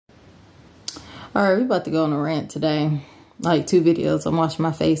All right, we about to go on a rant today. Like 2 videos. I'm washing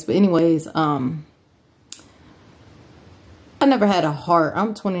my face. But anyways, I never had a heart.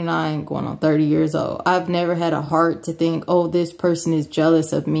 I'm 29 going on 30 years old. I've never had a heart to think, oh, this person is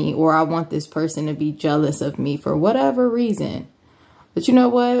jealous of me, or I want this person to be jealous of me for whatever reason. But you know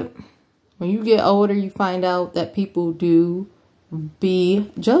what? When you get older, you find out that people do be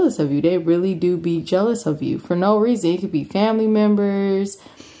jealous of you. They really do be jealous of you for no reason. It could be family members.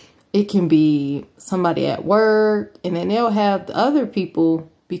 It can be somebody at work. And then they'll have the other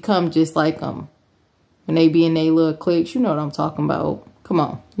people become just like them. When they be in their little cliques, you know what I'm talking about. Come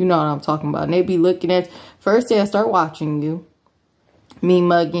on. You know what I'm talking about. And they be looking at, first they'll start watching you. Me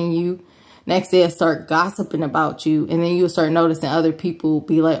mugging you. Next they'll start gossiping about you. And then you'll start noticing other people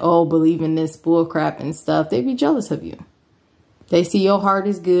be like, oh, believe in this bull crap and stuff. They be jealous of you. They see your heart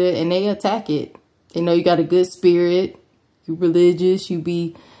is good and they attack it. They know you got a good spirit. You religious. You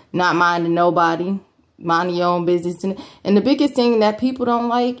be not minding nobody. Minding your own business. And the biggest thing that people don't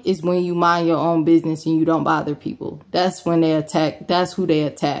like is when you mind your own business and you don't bother people. That's when they attack. That's who they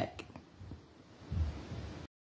attack.